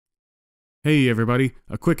Hey everybody,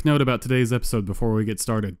 a quick note about today's episode before we get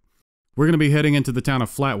started. We're going to be heading into the town of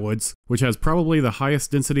Flatwoods, which has probably the highest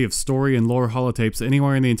density of story and lore holotapes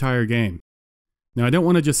anywhere in the entire game. Now I don't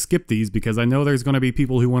want to just skip these because I know there's going to be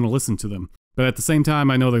people who want to listen to them, but at the same time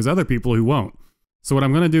I know there's other people who won't. So what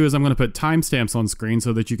I'm going to do is I'm going to put timestamps on screen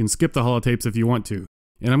so that you can skip the holotapes if you want to,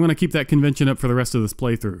 and I'm going to keep that convention up for the rest of this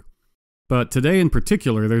playthrough. But today in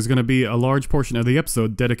particular there's going to be a large portion of the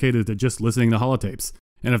episode dedicated to just listening to holotapes.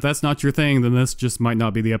 And if that's not your thing, then this just might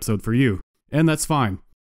not be the episode for you. And that's fine.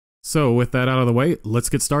 So with that out of the way, let's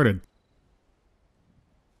get started.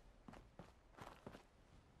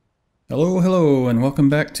 Hello, and welcome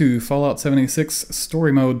back to Fallout 76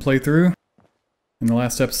 Story Mode playthrough. In the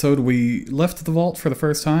last episode, we left the vault for the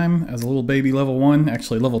first time as a little baby level 1,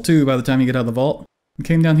 actually level 2 by the time you get out of the vault. We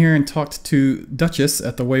came down here and talked to Duchess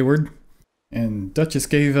at the Wayward, and Duchess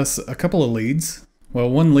gave us a couple of leads.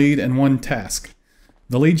 Well, one lead and one task.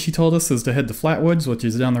 The lead she told us is to head to Flatwoods, which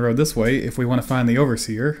is down the road this way, if we want to find the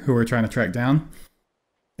Overseer, who we're trying to track down.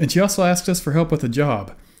 And she also asked us for help with a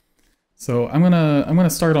job. So I'm gonna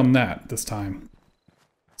start on that this time.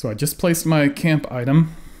 So I just placed my camp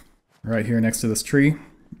item right here next to this tree.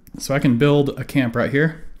 So I can build a camp right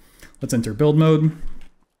here. Let's enter build mode.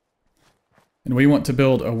 And we want to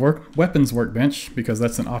build a weapons workbench, because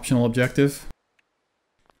that's an optional objective.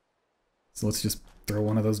 So let's just throw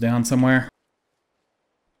one of those down somewhere.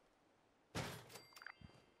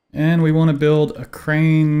 And we want to build a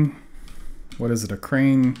crane, what is it, a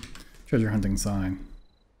crane treasure hunting sign.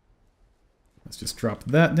 Let's just drop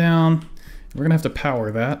that down. We're going to have to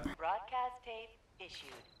power that. Broadcast tape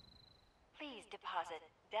issued. Please deposit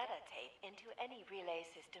data tape into any relay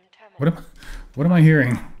system terminal. What am I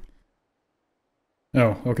hearing?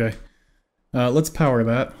 Oh, okay. Let's power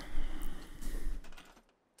that.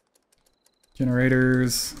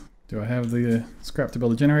 Generators. Do I have the scrap to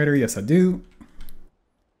build a generator? Yes, I do.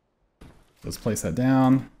 Let's place that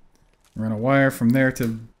down. Run a wire from there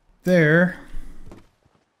to there.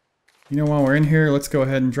 You know, while we're in here, let's go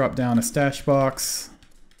ahead and drop down a stash box,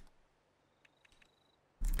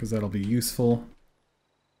 because that'll be useful.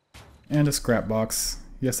 And a scrap box.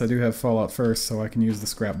 Yes, I do have Fallout First, so I can use the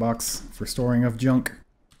scrap box for storing of junk.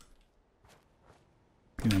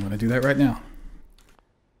 And I'm going to do that right now.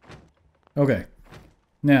 Okay.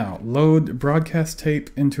 Now, load broadcast tape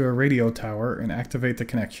into a radio tower and activate the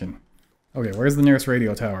connection. Okay, where's the nearest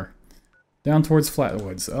radio tower? Down towards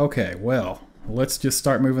Flatwoods. Okay, well, let's just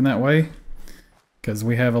start moving that way, because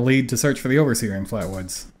we have a lead to search for the Overseer in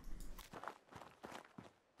Flatwoods.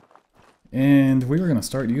 And we were going to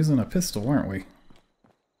start using a pistol, weren't we?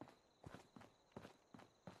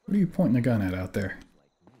 What are you pointing a gun at out there?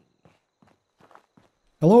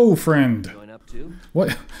 Hello, friend! Going up too?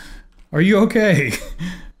 What? Are you okay?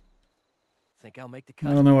 Think I'll make the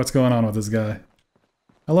cut. I don't know what's going on with this guy.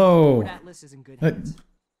 Hello! Atlas is in good hands.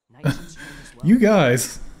 Nice and strong as well. You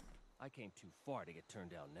guys! I came too far to get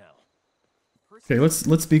turned down now. Okay,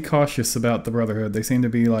 let's be cautious about the Brotherhood. They seem to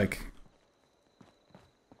be like...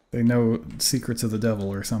 they know secrets of the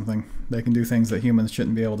devil or something. They can do things that humans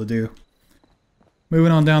shouldn't be able to do.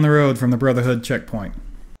 Moving on down the road from the Brotherhood checkpoint.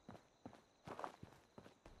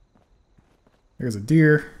 There's a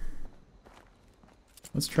deer.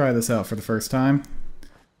 Let's try this out for the first time.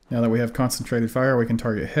 Now that we have concentrated fire, we can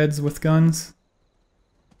target heads with guns.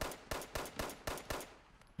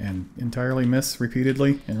 And entirely miss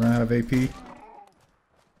repeatedly and run out of AP.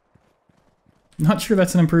 Not sure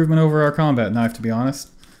that's an improvement over our combat knife, to be honest.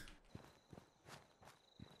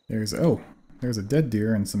 There's a dead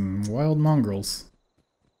deer and some wild mongrels.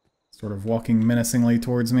 Sort of walking menacingly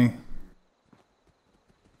towards me.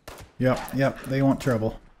 Yep, they want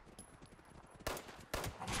trouble.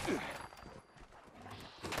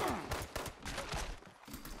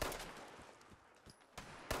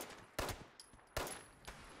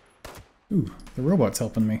 Ooh, the robot's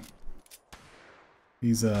helping me.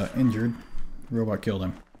 He's injured. The robot killed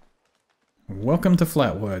him. Welcome to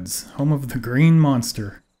Flatwoods, home of the Green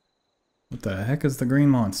Monster. What the heck is the Green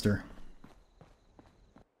Monster?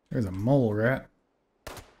 There's a mole rat.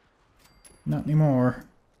 Not anymore.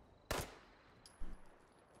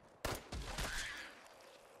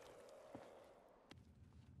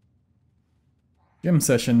 Gym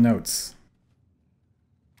session notes.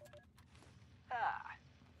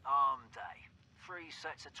 Arm day. 3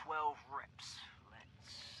 sets of 12 reps.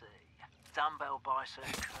 Let's see. Dumbbell bicep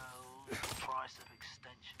curls, price of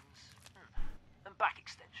extensions. And back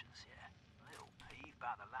extensions, yeah. A little peeved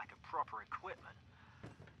about the lack of proper equipment.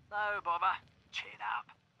 No bother. Chin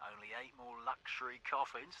up. Only 8 more luxury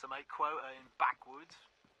coffins to make quota in Flatwoods.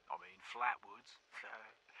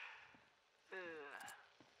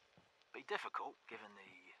 difficult, given the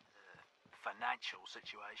financial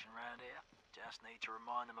situation around here. Just need to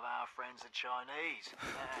remind them of our friends the Chinese.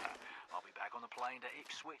 I'll be back on the plane to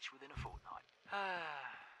Ipswich within a fortnight.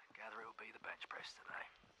 Gather it'll be the bench press today.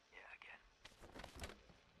 Yeah, again.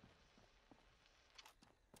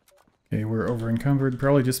 Okay, we're over encumbered,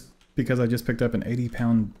 probably just because I just picked up an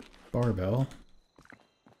 80-pound barbell.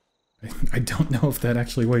 I don't know if that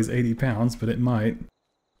actually weighs 80 pounds, but it might.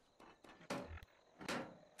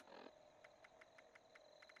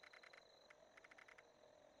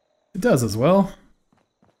 It does as well.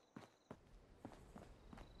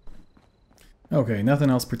 Okay, nothing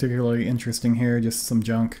else particularly interesting here, just some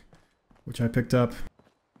junk, which I picked up.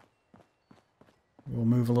 We'll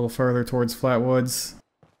move a little further towards Flatwoods.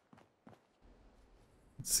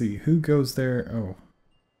 Let's see, who goes there? Oh,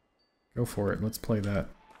 go for it, let's play that.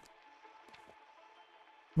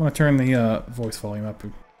 I want to turn the voice volume up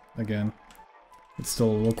again. It's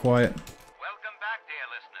still a little quiet. Welcome back, dear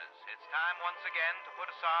listeners. It's time once again to put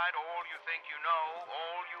aside all you think you know,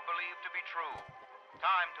 all you believe to be true.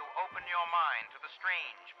 Time to open your mind to the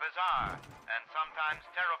strange, bizarre, and sometimes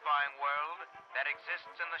terrifying world that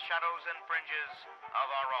exists in the shadows and fringes of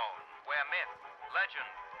our own, where myth,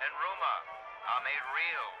 legend, and rumor are made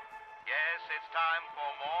real. Yes, it's time for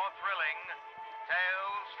more thrilling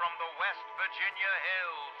tales from the West Virginia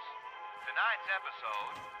hills. Tonight's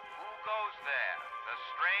episode, Who Goes There? The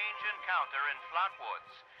Strange Encounter in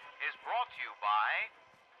Flatwoods, is brought to you by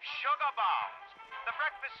Sugar Bombs, the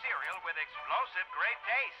breakfast cereal with explosive great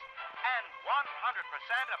taste, and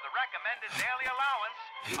 100% of the recommended daily allowance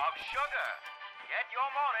of sugar. Get your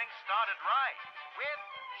morning started right with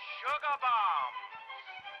Sugar Bombs.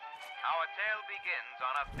 Our tale begins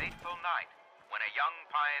on a fateful night when a young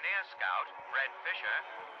pioneer scout, Fred Fisher,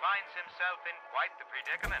 finds himself in quite the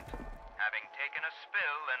predicament, having taken a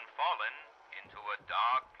spill and fallen into a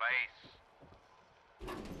dark place.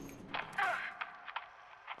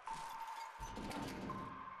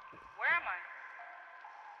 Where am I?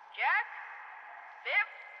 Jack? Biff?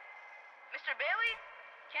 Mr. Bailey?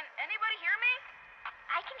 Can anybody hear me?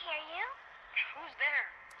 I can hear you. Who's there?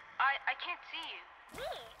 I can't see you.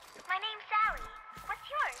 Me. My name's Sally. What's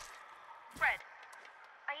yours? Fred.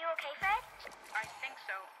 Are you okay, Fred? I think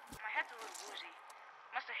so. My head's a little woozy.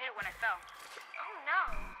 Must have hit it when I fell. Oh no.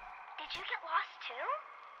 Did you get lost too?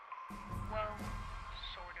 Well,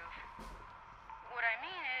 sort of. What I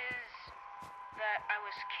mean is that I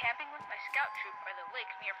was camping with my scout troop by the lake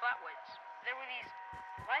near Flatwoods. There were these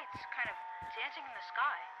lights kind of dancing in the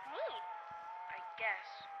sky. Neat. I guess.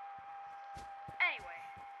 Anyway,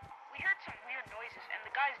 we heard some weird noises and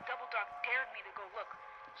the guy's double dog dared me to go look.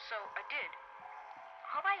 So I did.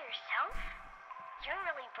 All by yourself? You're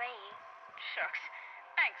really brave. Shucks.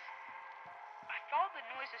 Thanks. I followed the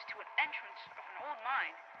noises to an entrance of an old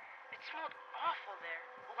mine. It smelled awful there,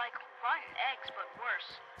 like rotten eggs, but worse.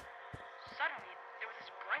 Suddenly, there was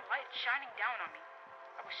this bright light shining down on me.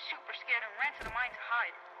 I was super scared and ran to the mine to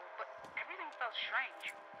hide, but everything felt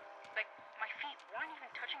strange. Like my feet weren't even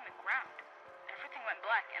touching the ground. Everything went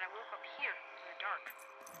black and I woke up here in the dark.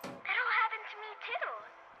 That all happened to me too.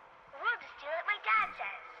 We'll just do what my dad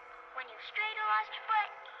says. When you've strayed or lost your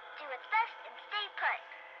foot, do what's best and stay put.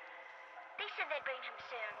 They said they'd bring him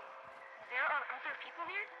soon. There are other people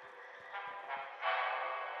here?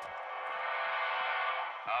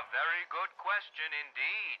 A very good question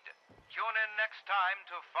indeed. Tune in next time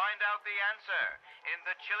to find out the answer in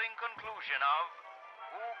the chilling conclusion of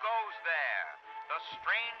Who Goes There? The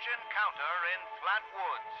Strange Encounter in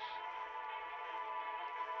Flatwoods.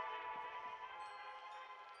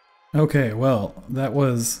 Okay, well, that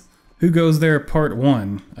was Who Goes There Part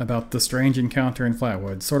 1 about the strange encounter in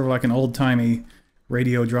Flatwoods. Sort of like an old-timey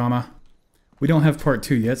radio drama. We don't have Part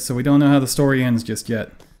 2 yet, so we don't know how the story ends just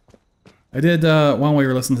yet. I did, while we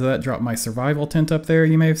were listening to that, drop my survival tent up there,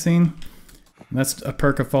 you may have seen. And that's a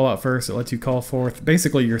perk of Fallout First. It lets you call forth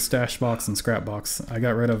basically your stash box and scrap box. I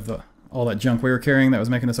got rid of all that junk we were carrying that was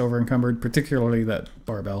making us over-encumbered, particularly that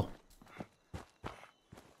barbell.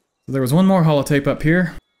 So there was one more holotape up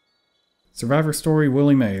here. Survivor Story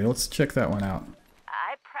Willie May. Let's check that one out.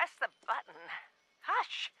 I pressed the button.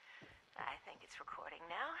 Hush! I think it's recording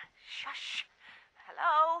now. Shush!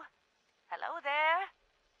 Hello? Hello there?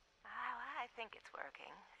 Oh, I think it's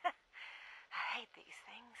working. I hate these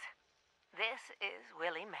things. This is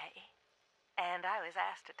Willie May, and I was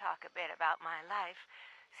asked to talk a bit about my life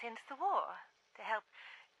since the war to help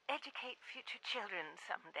educate future children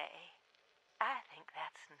someday. I think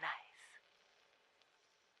that's nice.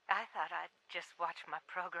 I thought I'd just watch my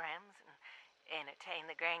programs and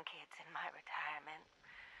entertain the grandkids in my retirement.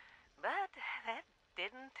 But that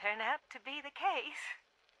didn't turn out to be the case.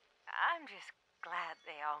 I'm just glad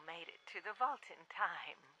they all made it to the vault in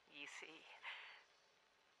time, you see.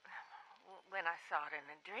 When I saw it in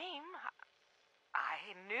a dream,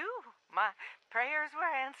 I knew my prayers were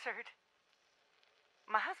answered.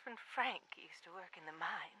 My husband Frank used to work in the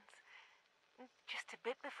mines. Just a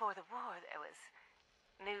bit before the war, there was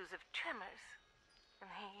news of tremors, and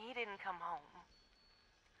he didn't come home.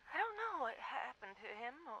 I don't know what happened to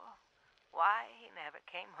him or why he never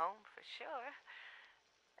came home for sure.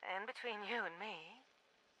 And between you and me,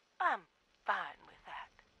 I'm fine with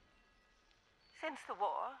that. Since the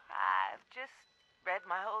war, I've just read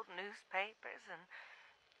my old newspapers and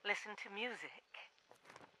listened to music.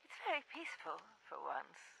 It's very peaceful for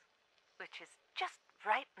once, which is just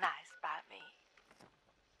right nice by me.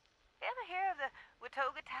 You ever hear of the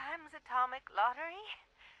Watauga Times Atomic Lottery?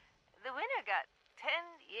 The winner got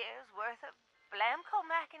 10 years worth of Blamco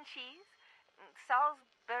mac and cheese,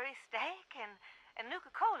 Salisbury steak, and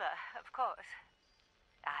Nuka-Cola, of course.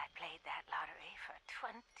 I played that lottery for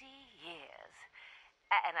 20 years,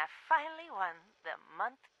 and I finally won the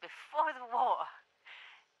month before the war.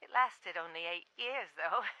 It lasted only 8 years,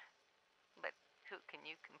 though. But who can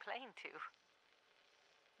you complain to?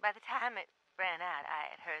 By the time it ran out,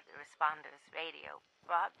 I had heard the responders' radio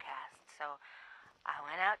broadcast, so I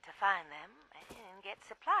went out to find them and get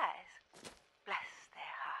supplies. Bless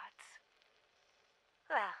their hearts.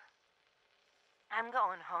 Well, I'm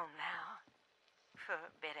going home now. For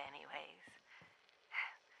a bit anyways.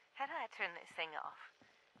 How do I turn this thing off?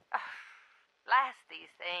 Oh, blast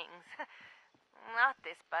these things. Not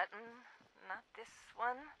this button. Not this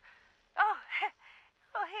one. Oh,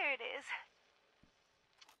 oh, here it is.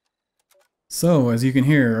 So, as you can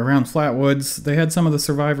hear, around Flatwoods, they had some of the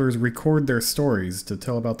survivors record their stories to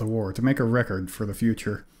tell about the war, to make a record for the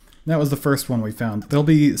future. That was the first one we found. There'll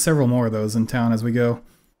be several more of those in town as we go.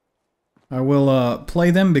 I will play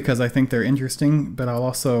them because I think they're interesting, but I'll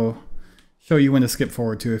also show you when to skip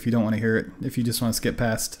forward to if you don't want to hear it, if you just want to skip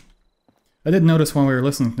past. I did notice when we were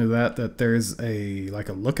listening to that there's like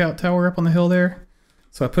a lookout tower up on the hill there.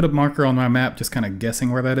 So I put a marker on my map just kind of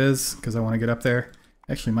guessing where that is, because I want to get up there.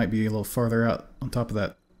 Actually might be a little farther out on top of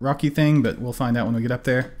that rocky thing, but we'll find out when we get up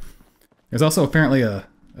there. There's also apparently a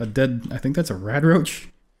dead, I think that's a rad roach,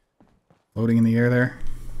 floating in the air there.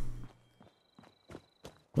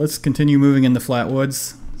 Let's continue moving into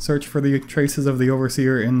Flatwoods. Search for the traces of the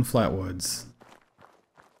Overseer in Flatwoods.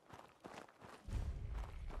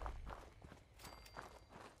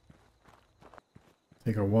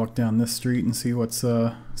 Take a walk down this street and see what's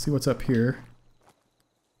up here.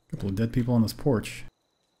 A couple of dead people on this porch.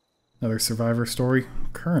 Another survivor story.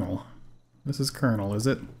 Colonel. This is Colonel, is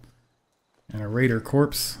it? And a raider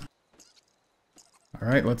corpse.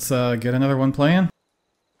 Alright, let's get another one playing.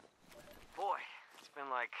 Boy, it's been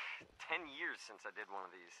like 10 years since I did one of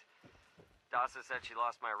these. Dassa said she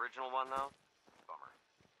lost my original one, though. Bummer.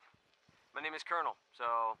 My name is Colonel,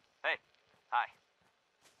 so, hey, hi.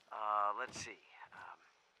 Let's see.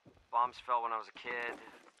 Bombs fell when I was a kid.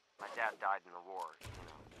 My dad died in the war, you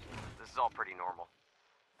know. This is all pretty normal.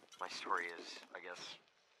 My story is, I guess,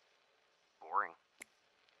 boring.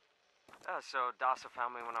 So Dassa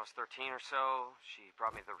found me when I was 13 or so. She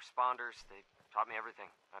brought me the responders. They taught me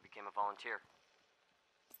everything. I became a volunteer.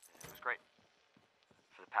 It was great.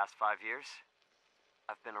 For the past 5 years,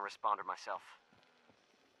 I've been a responder myself.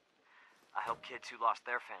 I help kids who lost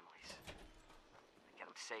their families. I get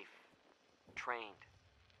them safe, trained.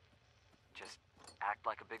 Just act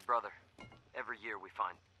like a big brother. Every year we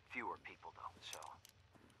find fewer people, though, so...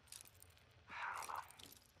 I don't know.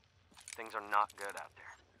 Things are not good out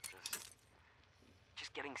there.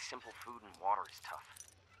 Just getting simple food and water is tough.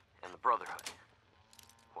 And the Brotherhood,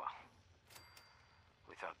 well,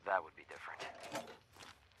 we thought that would be different.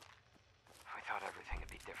 We thought everything would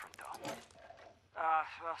be different, though.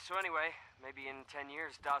 Well, so anyway, maybe in 10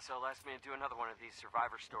 years, Dassa will ask me to do another one of these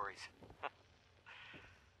survivor stories.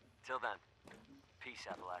 Till then, peace,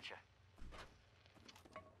 Appalachia.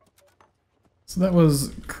 So that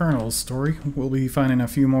was Colonel's story. We'll be finding a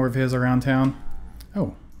few more of his around town.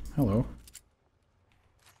 Oh, hello.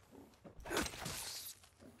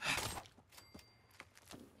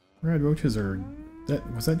 Red roaches are...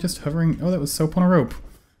 Was that just hovering? Oh, that was soap on a rope.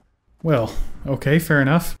 Well, okay, fair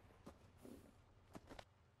enough.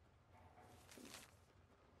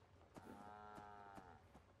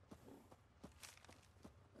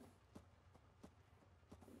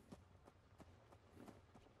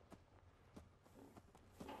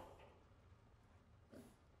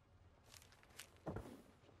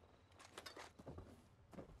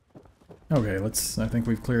 Okay, I think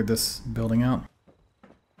we've cleared this building out.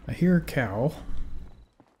 I hear a cow.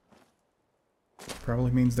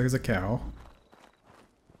 probably means there's a cow.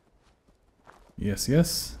 Yes,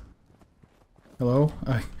 yes. Hello,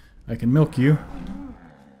 I can milk you.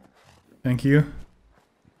 Thank you.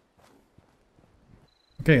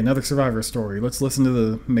 Okay, another survivor story. Let's listen to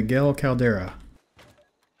the Miguel Caldera.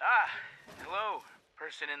 Hello,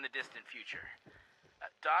 person in the distant future.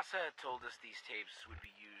 Dassa told us these tapes would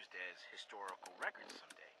be used as historical records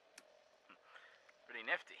someday. Pretty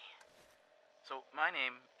nifty. So, my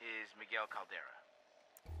name is Miguel Caldera.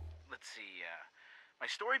 Let's see, my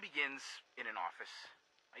story begins in an office.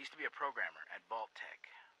 I used to be a programmer at Vault Tech.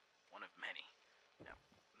 One of many. No,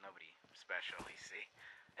 nobody special, you see.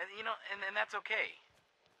 And, you know, and that's okay.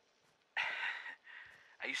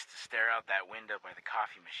 I used to stare out that window by the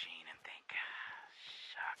coffee machine and think,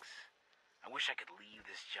 shucks, I wish I could leave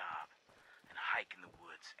this job and hike in the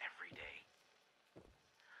woods every day.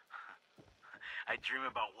 I dream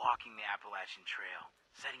about walking the Appalachian Trail,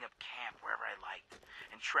 setting up camp wherever I liked,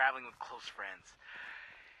 and traveling with close friends.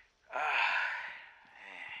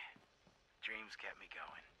 Dreams kept me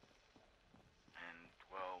going. And,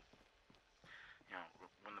 well, you know,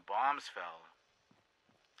 when the bombs fell,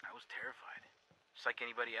 I was terrified. Just like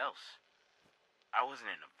anybody else. I wasn't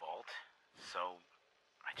in a vault, so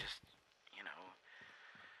I just, you know,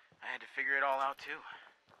 I had to figure it all out too.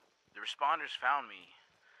 The responders found me.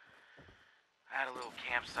 I had a little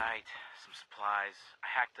campsite, some supplies. I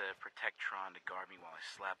hacked a Protectron to guard me while I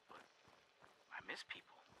slept, but I miss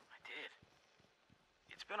people. I did.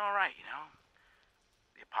 It's been alright, you know?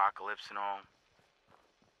 The apocalypse and all.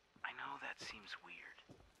 I know that seems weird,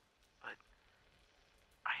 but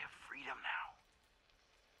I have freedom now.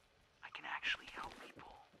 I can actually help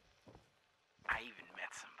people. I even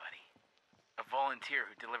met somebody. A volunteer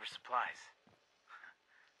who delivers supplies.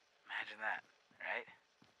 Imagine that, right?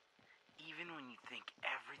 Even when you think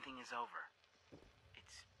everything is over,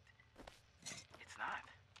 it's not.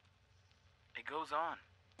 It goes on.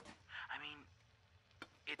 I mean,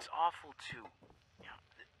 it's awful too. You know,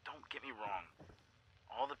 don't get me wrong.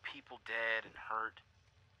 All the people dead and hurt.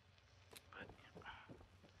 But you know,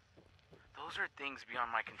 those are things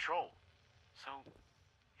beyond my control. So,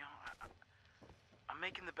 you know, I'm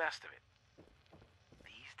making the best of it.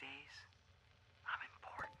 These days, I'm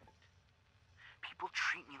important. People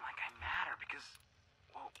treat me like I matter because,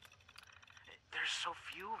 well, there's so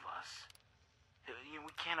few of us. You know,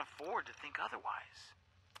 we can't afford to think otherwise.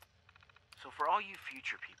 So for all you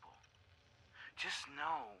future people, just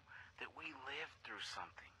know that we lived through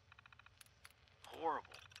something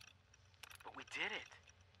horrible. But we did it.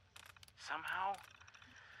 Somehow,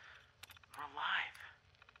 we're alive.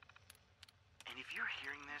 And if you're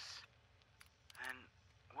hearing this, then,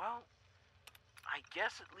 well, I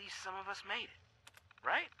guess at least some of us made it,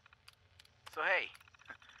 right? So hey,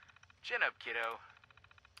 chin up, kiddo.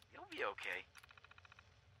 You'll be okay.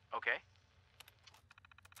 Okay?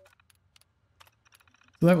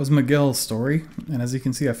 So that was Miguel's story, and as you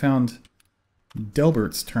can see I found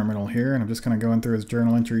Delbert's terminal here, and I'm just kind of going through his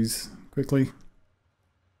journal entries quickly.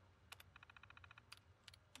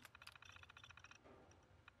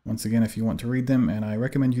 Once again, if you want to read them, and I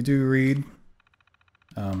recommend you do read,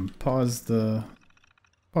 pause the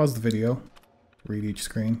video, read each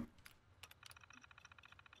screen.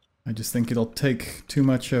 I just think it'll take too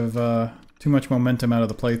much momentum out of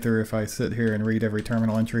the playthrough if I sit here and read every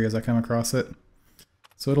terminal entry as I come across it.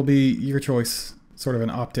 So it'll be your choice, sort of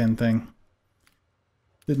an opt-in thing.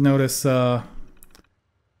 Did notice they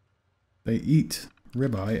eat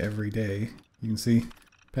ribeye every day. You can see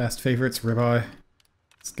past favorites, ribeye.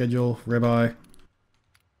 Schedule, ribeye.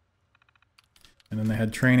 And then they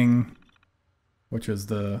had training, which is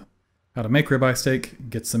the how to make ribeye steak,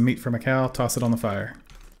 get some meat from a cow, toss it on the fire.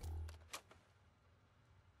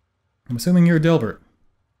 I'm assuming you're Delbert.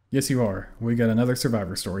 Yes, you are. We got another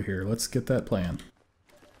survivor story here. Let's get that playing.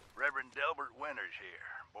 Reverend Delbert Winters here,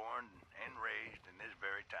 born and raised in this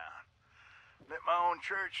very town. Lent my own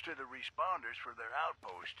church to the responders for their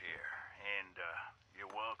outpost here, and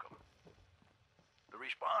you're welcome. The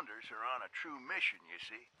responders are on a true mission, you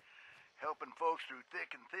see, helping folks through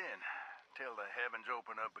thick and thin, till the heavens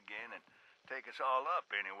open up again and take us all up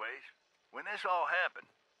anyways. When this all happened,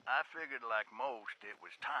 I figured like most it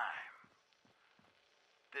was time.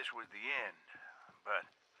 This was the end, but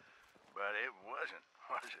it wasn't,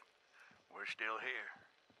 was it? We're still here.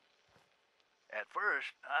 At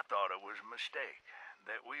first, I thought it was a mistake,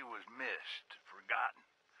 that we was missed, forgotten.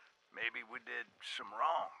 Maybe we did some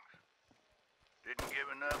wrongs. Didn't give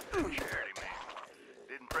enough to the charity man.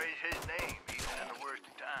 Didn't praise his name, even in the worst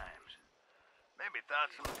of times. Maybe thought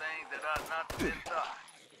some things that ought not to been thought.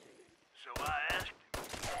 So I asked him.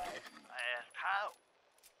 I asked how?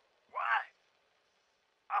 Why?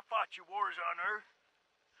 fought your wars on Earth.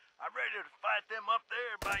 I'm ready to fight them up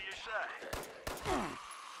there by your side.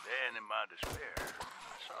 Then, in my despair,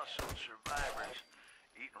 I saw some survivors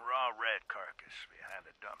eating raw rat carcass behind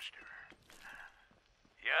a dumpster.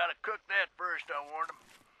 You ought to cook that first, I warned them.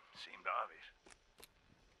 Seemed obvious.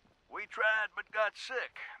 We tried but got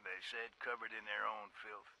sick, they said, covered in their own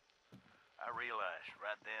filth. I realized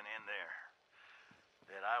right then and there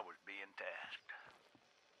that I was being tasked.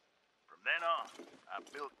 From then on, I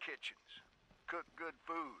built kitchens, cooked good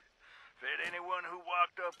food, fed anyone who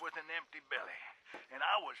walked up with an empty belly, and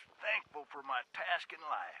I was thankful for my task in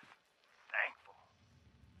life. Thankful.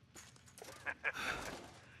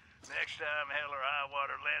 Next time hell or high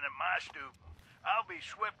water land at my stoop, I'll be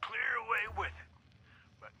swept clear away with it.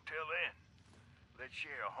 But until then, let's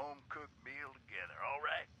share a home-cooked meal together, all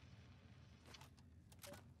right?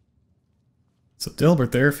 So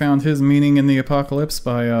Delbert there found his meaning in the apocalypse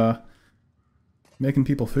by making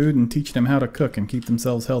people food and teaching them how to cook and keep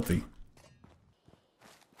themselves healthy.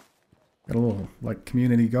 Got a little, like,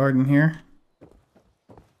 community garden here.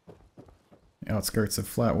 The outskirts of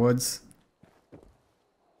Flatwoods.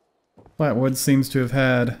 Flatwoods seems to have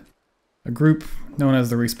had a group known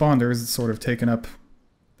as the Responders sort of taken up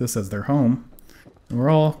this as their home. And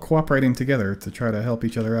we're all cooperating together to try to help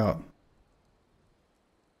each other out.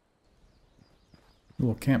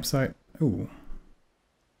 Little campsite. Ooh.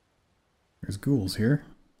 There's ghouls here.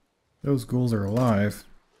 Those ghouls are alive.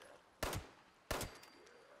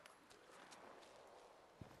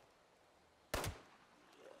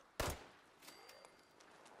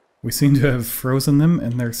 We seem to have frozen them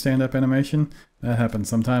in their stand-up animation. That happens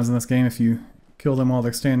sometimes in this game if you kill them while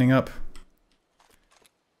they're standing up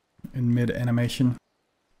in mid-animation.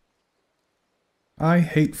 I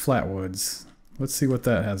hate Flatwoods. Let's see what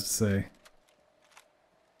that has to say.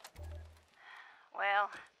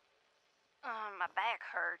 Well, my back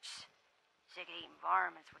hurts. Sick of eating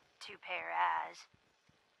varmints with two pair of eyes.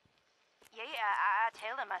 Yeah, I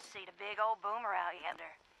tell them I see the big old boomer out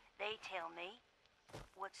yonder. They tell me,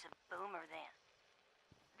 what's a boomer then?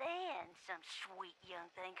 Then some sweet young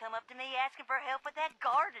thing come up to me asking for help with that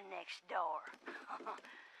garden next door.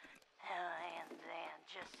 And then,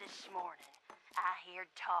 just this morning, I heard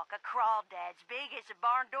talk of crawdads big as a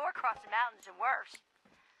barn door across the mountains and worse.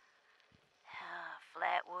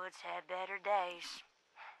 Flatwoods had better days.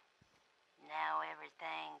 Now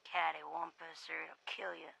everything cattywampus or it'll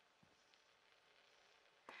kill you.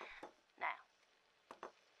 Now,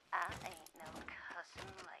 I ain't no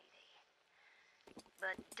cussing lady.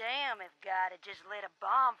 But damn if God had just let a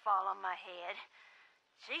bomb fall on my head.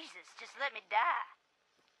 Jesus, just let me die.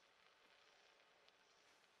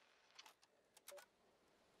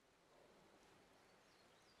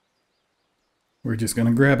 We're just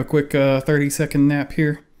gonna grab a quick 30-second nap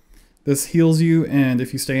here. This heals you, and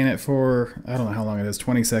if you stay in it for, I don't know how long it is,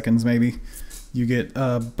 20 seconds maybe, you get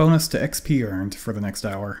a bonus to XP earned for the next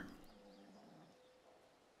hour.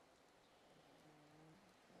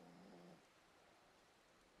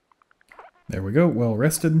 There we go, well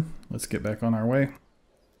rested. Let's get back on our way.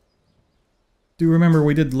 Do remember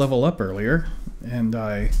we did level up earlier, and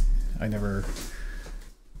I never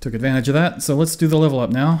took advantage of that, so let's do the level up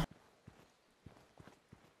now.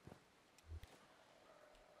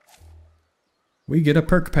 We get a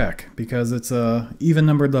perk pack because it's a even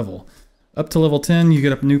numbered level. Up to level 10 you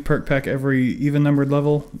get a new perk pack every even numbered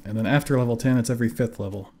level, and then after level 10 it's every 5th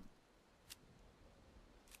level.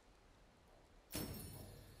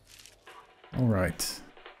 Alright,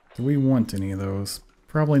 do we want any of those?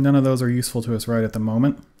 Probably none of those are useful to us right at the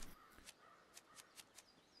moment.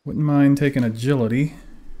 Wouldn't mind taking agility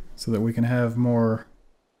so that we can have more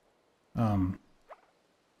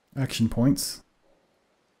action points.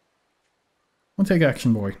 We'll take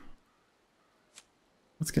Action Boy.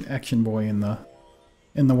 Let's get Action Boy in the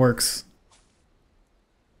works.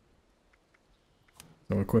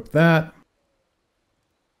 So equip that.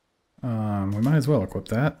 We might as well equip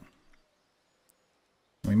that.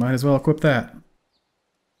 We might as well equip that.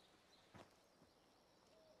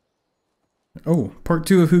 Oh, part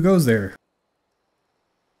 2 of Who Goes There.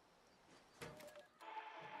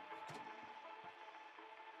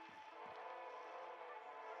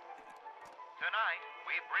 Tonight,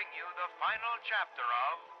 we bring you the final chapter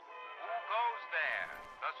of Who Goes There?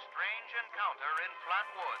 The Strange Encounter in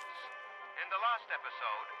Flatwoods. In the last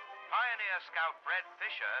episode, pioneer scout Fred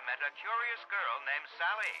Fisher met a curious girl named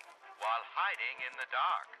Sally while hiding in the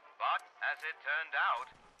dark. But, as it turned out,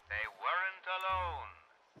 they weren't alone.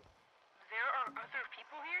 There are other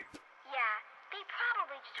people here? Yeah, they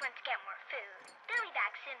probably just went to get more food. They'll be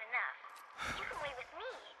back soon enough. You can wait with me,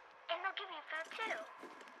 and they'll give you food too.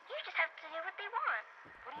 You just have to do what they want.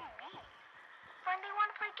 What do you mean?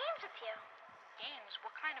 you. Games?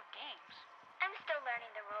 What kind of games? I'm still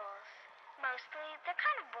learning the rules. Mostly, they're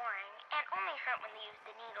kind of boring and only hurt when they use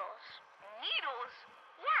the needles. Needles?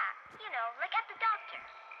 Yeah, you know, like at the doctor.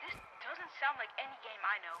 This doesn't sound like any game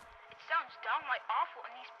I know. It sounds downright awful,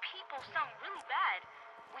 and these people sound really bad.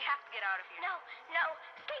 We have to get out of here. No, no,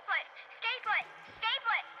 stay put, stay put, stay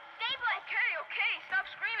put, stay put. Okay, stop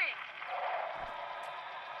screaming.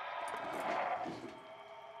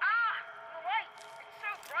 Ah, the light. It's so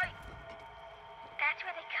bright. That's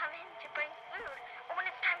where they come in to bring food, or when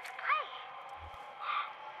it's time to play.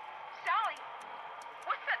 Sally,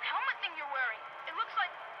 what's that helmet thing you're wearing? It looks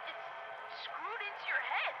like it's screwed into your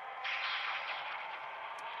head.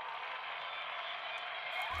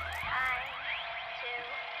 Time to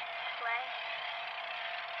play.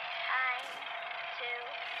 Time to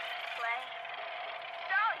play.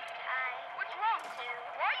 Sally, what's wrong?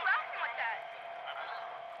 Why are you acting like that?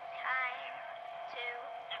 Time to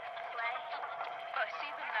play. I see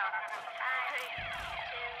them now.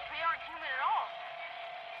 They aren't human at all.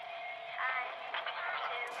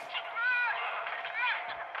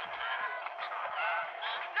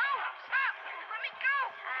 No, stop! Let me go!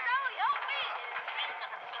 Sally, help me!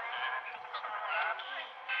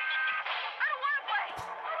 I don't want to play!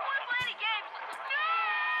 I don't want to play any games! No!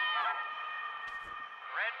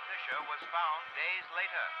 Fred Fisher was found days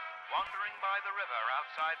later, wandering by the river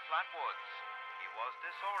outside Flatwoods. He was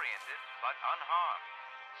disoriented, but unharmed,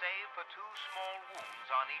 save for 2 small wounds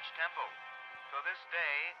on each temple. To this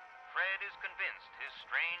day, Fred is convinced his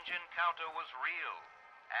strange encounter was real,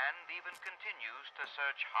 and even continues to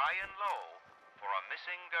search high and low for a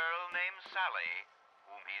missing girl named Sally,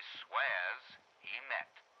 whom he swears he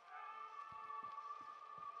met.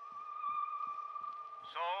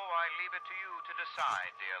 So I leave it to you to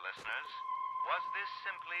decide, dear listeners. Was this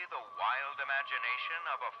simply the wild imagination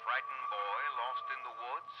of a frightened boy lost in the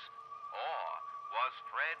woods? Or was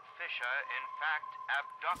Fred Fisher in fact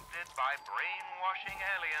abducted by brainwashing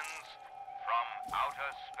aliens from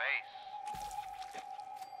outer space?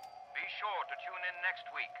 Be sure to tune in next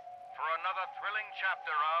week for another thrilling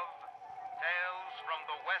chapter of Tales from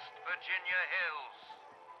the West Virginia Hills.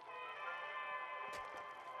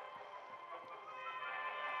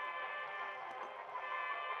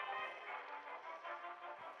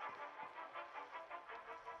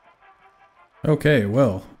 Okay,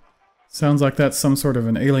 well, sounds like that's some sort of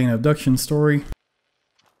an alien abduction story.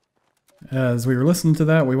 As we were listening to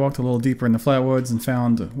that, we walked a little deeper in the Flatwoods and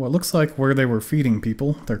found what looks like where they were feeding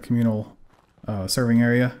people, their communal serving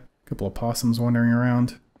area. A couple of possums wandering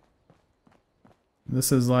around.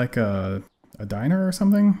 This is like a diner or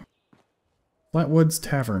something? Flatwoods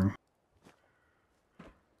Tavern.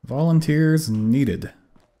 Volunteers needed.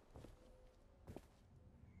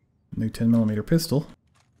 New 10mm pistol.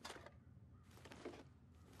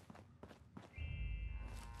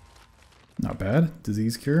 Not bad.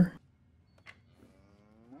 Disease cure.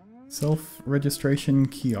 Self-registration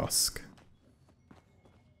kiosk.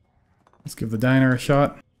 Let's give the diner a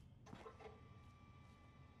shot.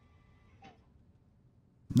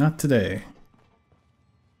 Not today.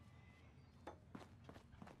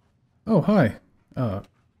 Oh, hi.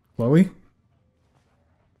 Chloe?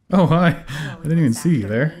 Oh, hi. I didn't even see you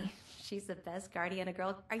there. She's the best guardian a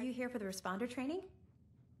girl. Are you here for the responder training?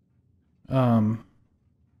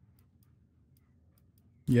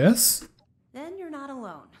 Yes? Then you're not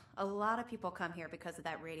alone. A lot of people come here because of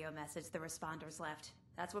that radio message the responders left.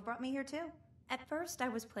 That's what brought me here too. At first, I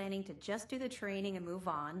was planning to just do the training and move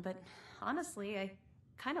on, but honestly, I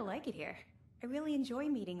kind of like it here. I really enjoy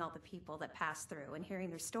meeting all the people that pass through and hearing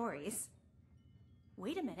their stories.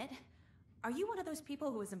 Wait a minute. Are you one of those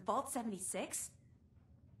people who was in Vault 76?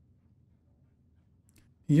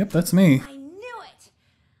 Yep, that's me. I knew it!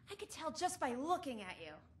 I could tell just by looking at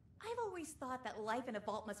you. I've always thought that life in a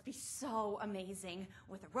vault must be so amazing,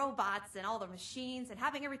 with the robots and all the machines and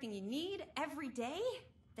having everything you need every day.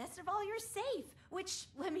 Best of all, you're safe, which,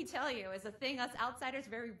 let me tell you, is a thing us outsiders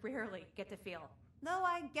very rarely get to feel. Though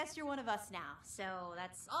I guess you're one of us now, so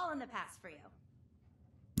that's all in the past for you.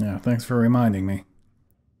 Yeah, thanks for reminding me.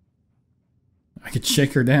 I could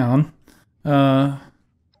shake her down. Yeah,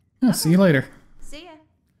 see you later. See ya.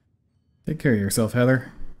 Take care of yourself,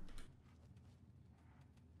 Heather.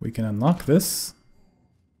 We can unlock this.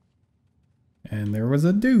 And there was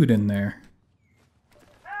a dude in there.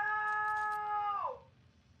 Help!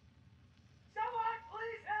 Someone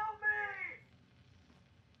please help me!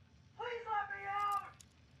 Please let me out!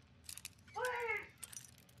 Please!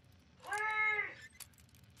 Please!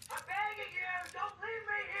 I'm begging you! Don't leave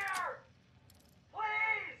me here!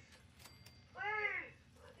 Please! Please!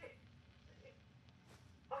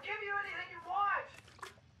 I'll give you anything you want!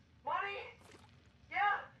 Money,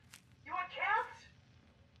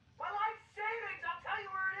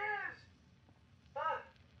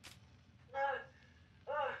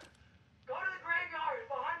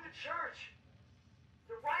 church.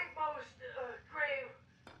 The rightmost grave.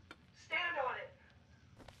 Stand on it.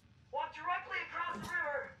 Walk directly across the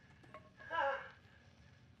river.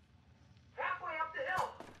 Halfway up the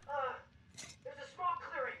hill. There's a small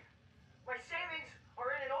clearing. My savings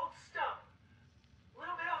are in an old stump. A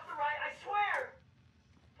little bit off the right, I swear.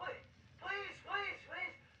 Please, please, please,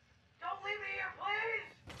 please. Don't leave me here, please.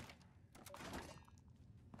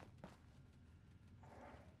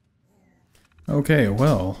 Okay,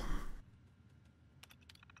 well.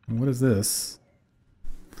 What is this?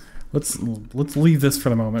 Let's leave this for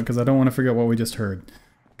the moment because I don't want to forget what we just heard.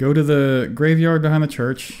 Go to the graveyard behind the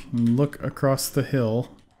church and look across the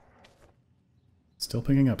hill. Still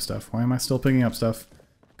picking up stuff. Why am I still picking up stuff?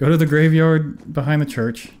 Go to the graveyard behind the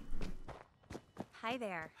church. Hi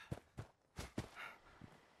there.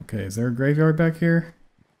 Okay, is there a graveyard back here?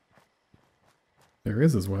 There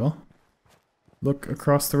is as well. Look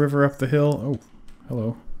across the river up the hill. Oh,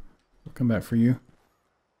 hello. We'll come back for you.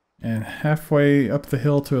 And halfway up the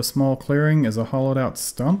hill to a small clearing is a hollowed out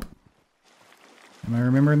stump. Am I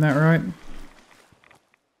remembering that right?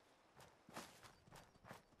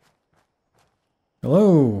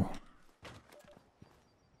 Hello!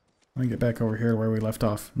 Let me get back over here where we left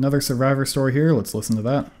off. Another survivor story here. Let's listen to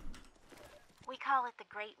that. We call it the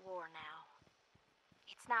Great War now.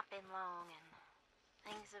 It's not been long and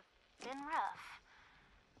things have been rough.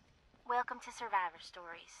 Welcome to Survivor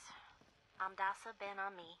Stories. I'm Dassa, Ben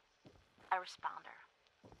on me, a responder.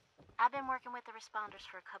 I've been working with the responders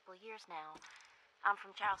for a couple of years now. I'm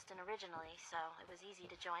from Charleston originally, so it was easy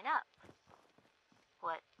to join up.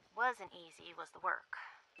 What wasn't easy was the work.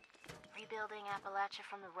 Rebuilding Appalachia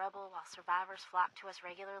from the rubble while survivors flock to us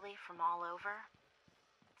regularly from all over.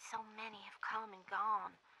 So many have come and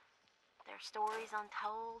gone. Their stories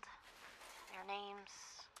untold, their names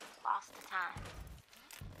lost to time.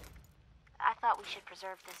 I thought we should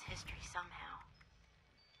preserve this history somehow.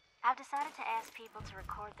 I've decided to ask people to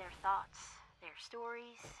record their thoughts, their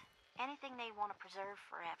stories, anything they want to preserve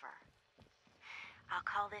forever. I'll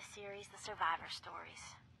call this series the Survivor Stories.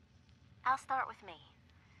 I'll start with me.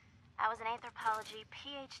 I was an anthropology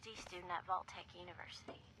PhD student at Vault-Tec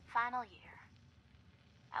University, final year.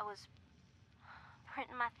 I was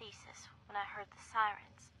printing my thesis when I heard the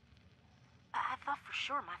sirens. I thought for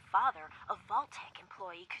sure my father, a Vault-Tec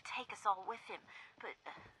employee, could take us all with him, but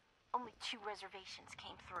only 2 reservations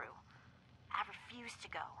came through. I refused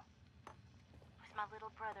to go. With my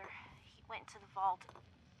little brother, he went to the vault.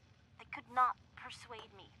 They could not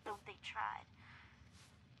persuade me, though they tried.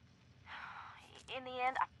 In the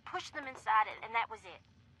end, I pushed them inside it, and that was it.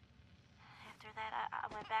 After that,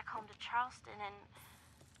 I went back home to Charleston and,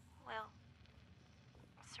 well,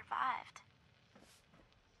 survived.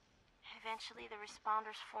 Eventually, the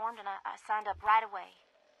responders formed, and I signed up right away.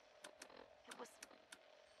 It was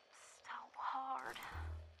so hard.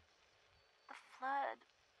 The flood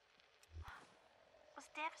was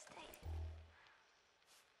devastating.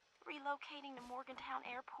 Relocating to Morgantown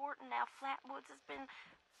Airport and now Flatwoods has been...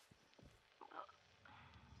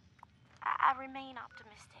 I remain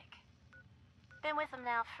optimistic. Been with them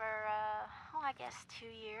now for, I guess 2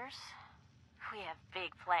 years. We have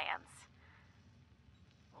big plans.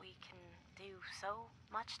 We can do so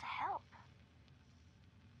much to help.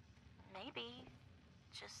 Maybe,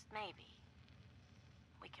 just maybe,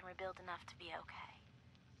 we can rebuild enough to be okay.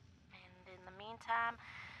 And in the meantime,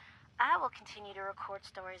 I will continue to record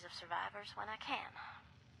stories of survivors when I can.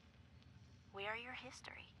 We are your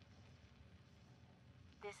history.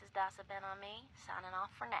 This is Dassa Ben on me, signing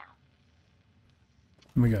off for now.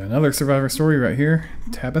 We got another survivor story right here.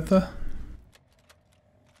 Tabitha.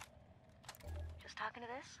 Just talking to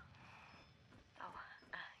this? Oh,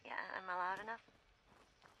 yeah, am I loud enough?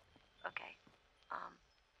 Okay.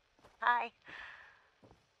 Hi.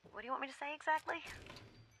 What do you want me to say exactly?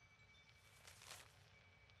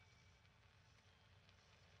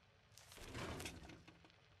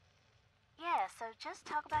 Yeah, so just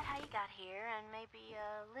talk about how you got here and maybe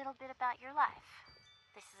a little bit about your life.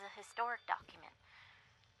 This is a historic document.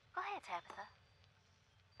 Go ahead, Tabitha.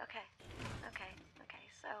 Okay,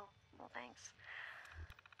 so, well, thanks.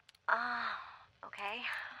 Okay.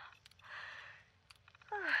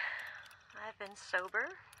 I've been sober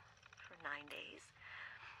for 9 days.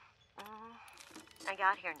 I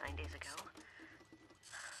got here 9 days ago.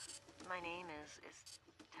 My name is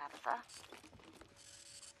Tabitha.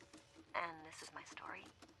 And this is my story.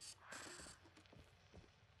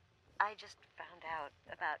 I just found out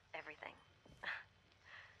about everything.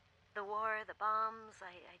 The war, the bombs,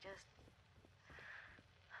 I just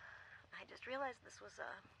realized this was,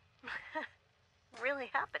 really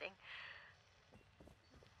happening.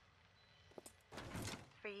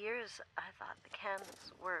 For years, I thought the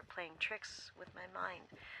chems were playing tricks with my mind,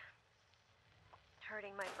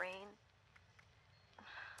 hurting my brain. I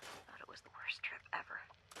thought it was the worst trip ever.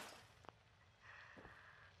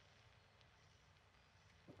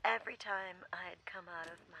 Every time I'd come out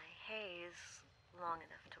of my haze long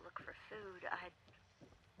enough to look for food, I'd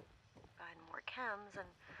find more chems and,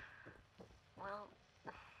 well,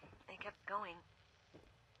 they kept going.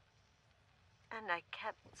 And I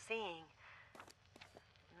kept seeing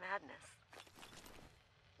madness.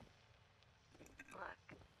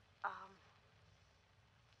 Look,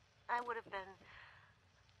 I would have been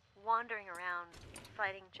wandering around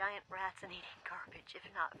fighting giant rats and eating garbage if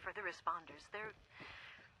not for the responders.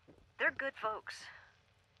 They're good folks.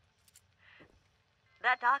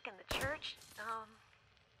 That doc in the church,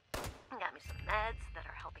 got me some meds that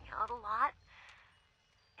are helping out a lot.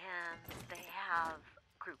 And they have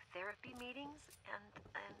group therapy meetings, and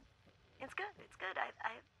it's good. It's good.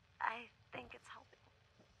 I think it's helping.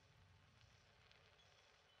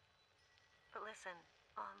 But listen,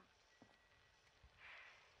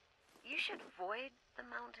 you should avoid the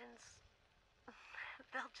mountains.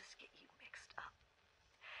 They'll just get you mixed up.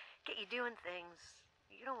 Get you doing things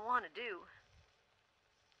you don't want to do.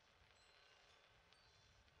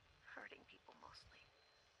 Hurting people mostly.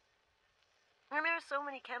 And there are so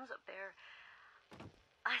many chems up there.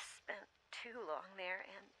 I spent too long there,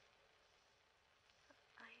 and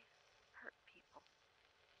I hurt people.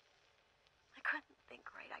 I couldn't think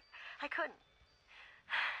right. I couldn't.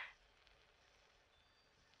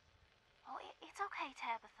 Oh, it's okay,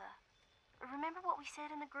 Tabitha. Remember what we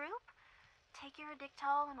said in the group? Take your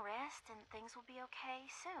Addictol and rest, and things will be okay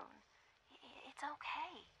soon. It's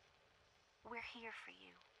okay. We're here for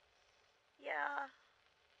you. Yeah,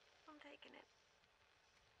 I'm taking it.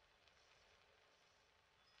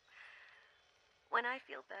 When I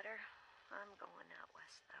feel better, I'm going out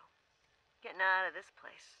west, though. Getting out of this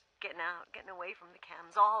place. Getting away from the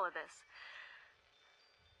chems, all of this.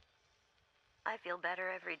 I feel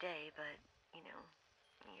better every day, but, you know,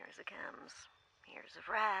 years of chems, years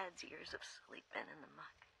of rads, years of sleeping in the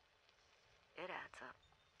muck. It adds up.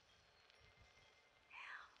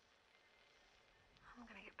 Yeah. I'm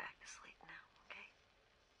gonna get back to sleep now, okay?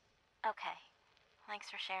 Okay.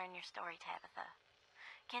 Thanks for sharing your story, Tabitha.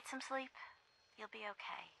 Get some sleep. You'll be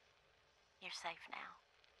okay. You're safe now.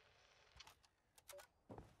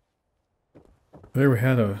 There we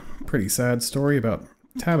had a pretty sad story about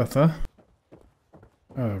Tabitha.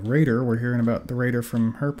 Raider, we're hearing about the Raider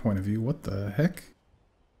from her point of view. What the heck?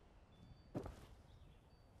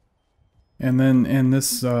 And then in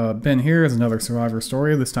this bin here is another survivor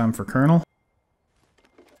story, this time for Colonel.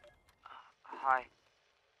 Hi.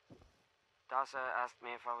 Dassa asked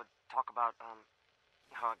me if I would talk about,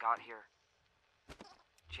 how I got here.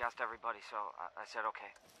 She asked everybody, so I said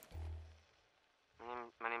okay.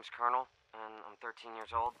 My name's Colonel, and I'm 13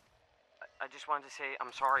 years old. I just wanted to say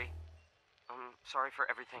I'm sorry. I'm sorry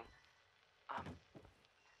for everything.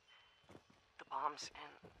 The bombs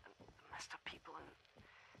and the messed up people and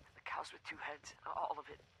the cows with two heads, all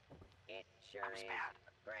of it. It sure is bad.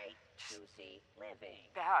 Great to see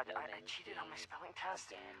living. Bad. I cheated on my spelling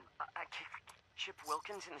test. I kicked Chip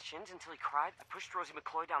Wilkins in the shins until he cried. I pushed Rosie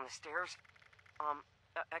McCloy down the stairs.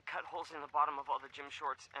 I cut holes in the bottom of all the gym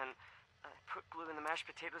shorts, and I put glue in the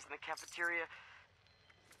mashed potatoes in the cafeteria.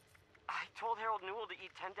 I told Harold Newell to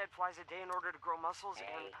eat 10 dead flies a day in order to grow muscles,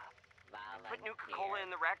 and put Nuka-Cola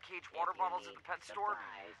in the rat cage water bottles at the pet store.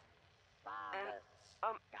 And,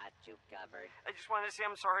 got you covered. I just wanted to say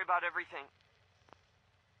I'm sorry about everything.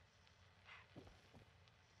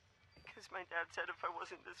 Because my dad said if I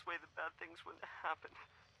wasn't this way, the bad things wouldn't happen.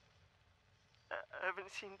 I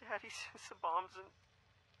haven't seen Daddy since the bombs, and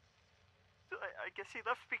I guess he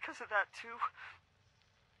left because of that, too.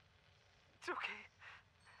 It's okay.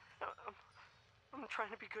 I'm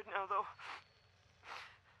trying to be good now, though.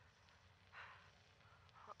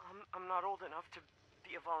 I'm not old enough to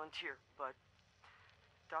be a volunteer, but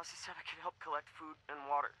Dassa said I could help collect food and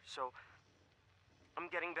water, so I'm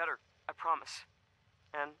getting better, I promise.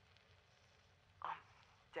 And,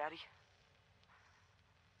 Daddy,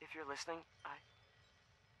 if you're listening, I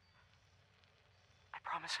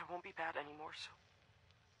promise I won't be bad anymore, so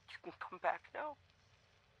you can come back now.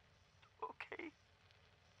 Okay?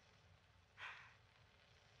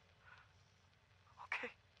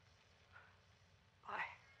 Okay.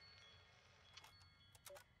 Bye.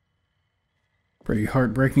 Pretty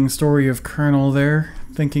heartbreaking story of Colonel there,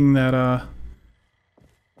 thinking that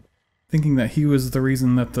he was the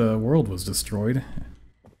reason that the world was destroyed.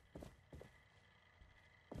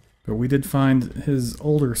 But we did find his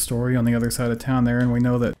older story on the other side of town there, and we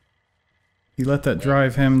know that he let that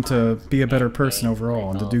drive him to be a better person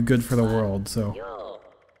overall and to do good for the world, so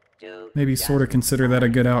maybe sort of consider that a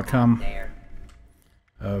good outcome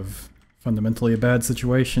of fundamentally a bad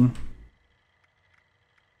situation.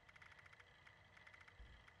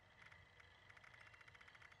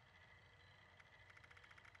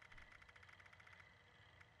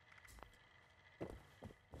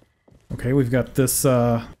 Okay, we've got this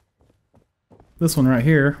this one right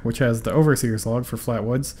here, which has the Overseer's log for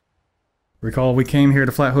Flatwoods. Recall, we came here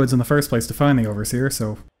to Flatwoods in the first place to find the Overseer,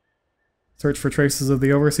 so search for traces of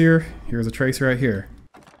the Overseer. Here's a trace right here.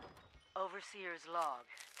 Overseer's log,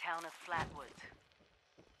 town of Flatwoods.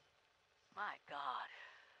 My God.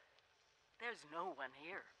 There's no one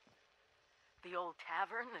here. The old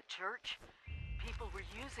tavern, the church, people were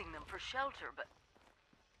using them for shelter, but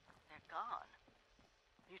they're gone.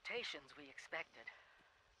 Mutations we expected.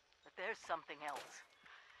 But there's something else.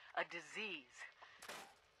 A disease.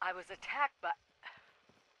 I was attacked by...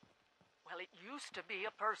 Well, it used to be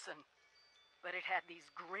a person. But it had these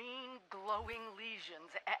green, glowing lesions,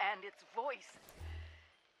 and its voice.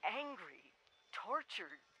 Angry.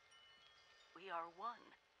 Tortured. We are one.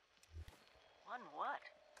 One what?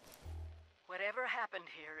 Whatever happened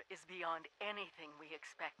here is beyond anything we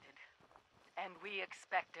expected. And we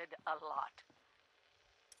expected a lot.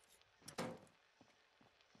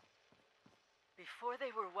 Before they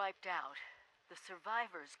were wiped out, the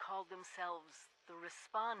survivors called themselves the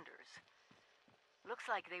Responders. Looks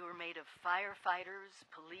like they were made of firefighters,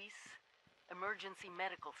 police, emergency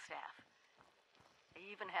medical staff. They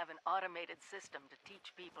even have an automated system to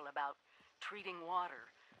teach people about treating water,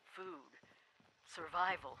 food,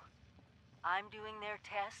 survival. I'm doing their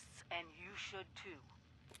tests, and you should too.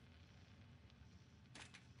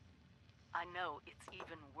 I know it's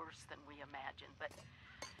even worse than we imagined, but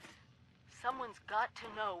someone's got to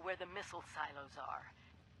know where the missile silos are,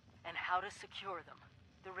 and how to secure them.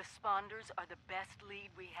 The Responders are the best lead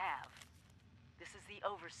we have. This is the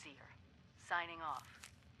Overseer, signing off.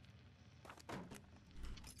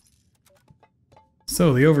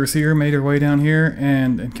 So, the Overseer made her way down here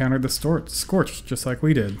and encountered the Scorch, just like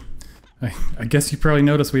we did. I guess you probably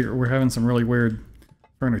noticed we're having some really weird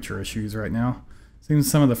furniture issues right now. Seems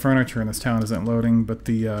some of the furniture in this town isn't loading, but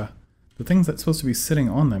the things that's supposed to be sitting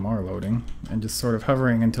on them are loading, and just sort of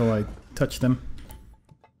hovering until I touch them.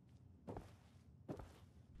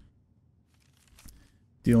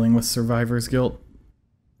 Dealing with survivor's guilt.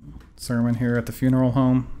 Sermon here at the funeral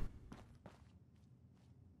home.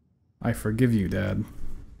 I forgive you, Dad.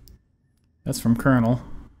 That's from Colonel.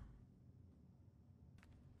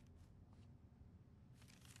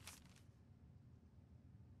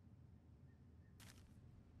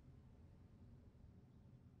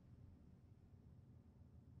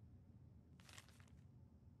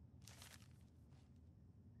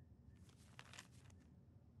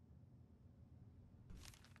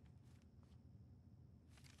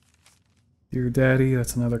 Dear Daddy,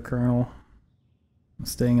 that's another Colonel. I'm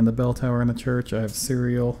staying in the bell tower in the church. I have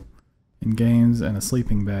cereal and games and a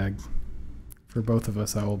sleeping bag. For both of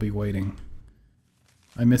us, I will be waiting.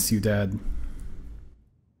 I miss you, Dad.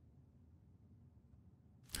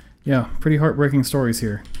 Yeah, pretty heartbreaking stories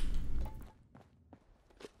here.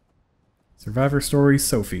 Survivor Story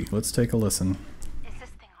Sophie. Let's take a listen. Is this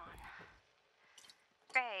thing on?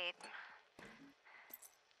 Great.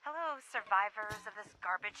 Hello, survivors of this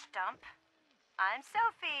garbage dump. I'm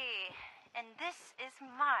Sophie, and this is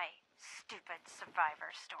my stupid survivor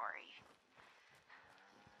story.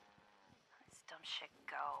 This dumb shit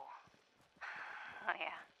go. Oh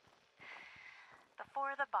yeah.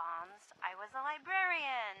 Before the bombs, I was a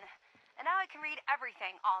librarian, and now I can read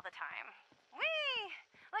everything all the time. Whee!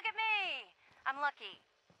 Look at me! I'm lucky.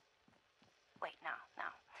 Wait, no.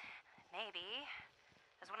 Maybe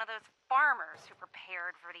I was one of those farmers who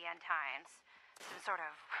prepared for the end times. Some sort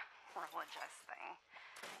of religious thing.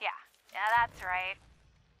 Yeah, that's right.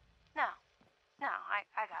 No,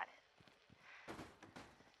 I got it.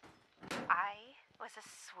 I was a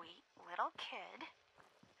sweet little kid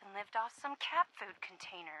and lived off some cat food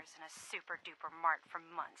containers in a super duper mart for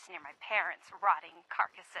months near my parents' rotting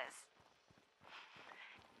carcasses.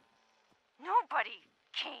 Nobody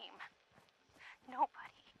came.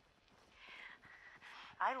 Nobody.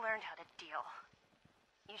 I learned how to deal.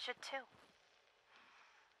 You should too.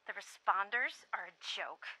 The Responders are a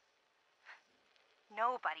joke.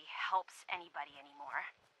 Nobody helps anybody anymore.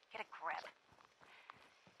 Get a grip.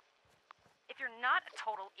 If you're not a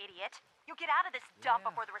total idiot, you get out of this dump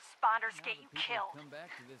before the Responders get you killed. Come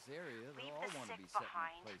back to this area, Leave all the want to sick be set in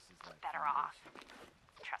behind. places like Better this. off.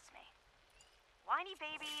 Trust me. Whiny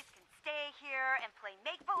babies can stay here and play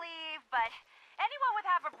make-believe, but Anyone with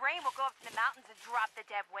half a brain will go up to the mountains and drop the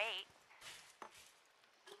dead weight.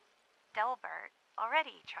 Delbert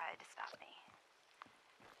already tried to stop me.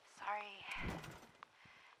 Sorry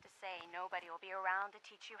to say nobody will be around to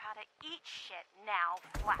teach you how to eat shit now,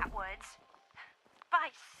 Flatwoods. Bye,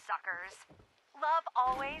 suckers. Love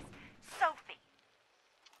always, Sophie.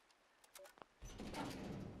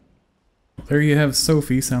 There you have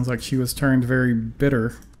Sophie. Sounds like she was turned very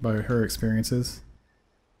bitter by her experiences.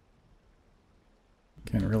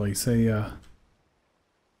 Can't really say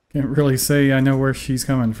I know where she's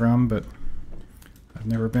coming from, but I've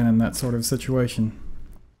never been in that sort of situation.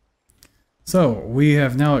 So, we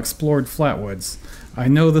have now explored Flatwoods. I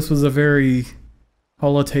know this was a very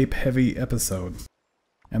holotape-heavy episode,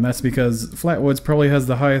 and that's because Flatwoods probably has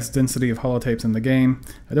the highest density of holotapes in the game.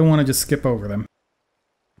 I don't want to just skip over them.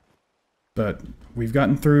 But we've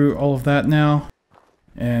gotten through all of that now,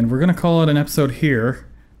 and we're going to call it an episode here.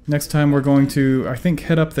 Next time we're going to, I think,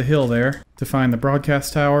 head up the hill there to find the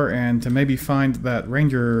broadcast tower and to maybe find that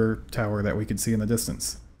ranger tower that we could see in the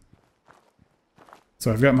distance.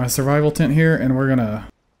 So I've got my survival tent here, and we're gonna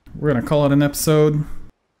call it an episode.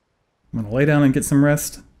 I'm gonna lay down and get some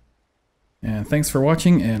rest. And thanks for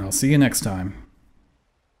watching, and I'll see you next time.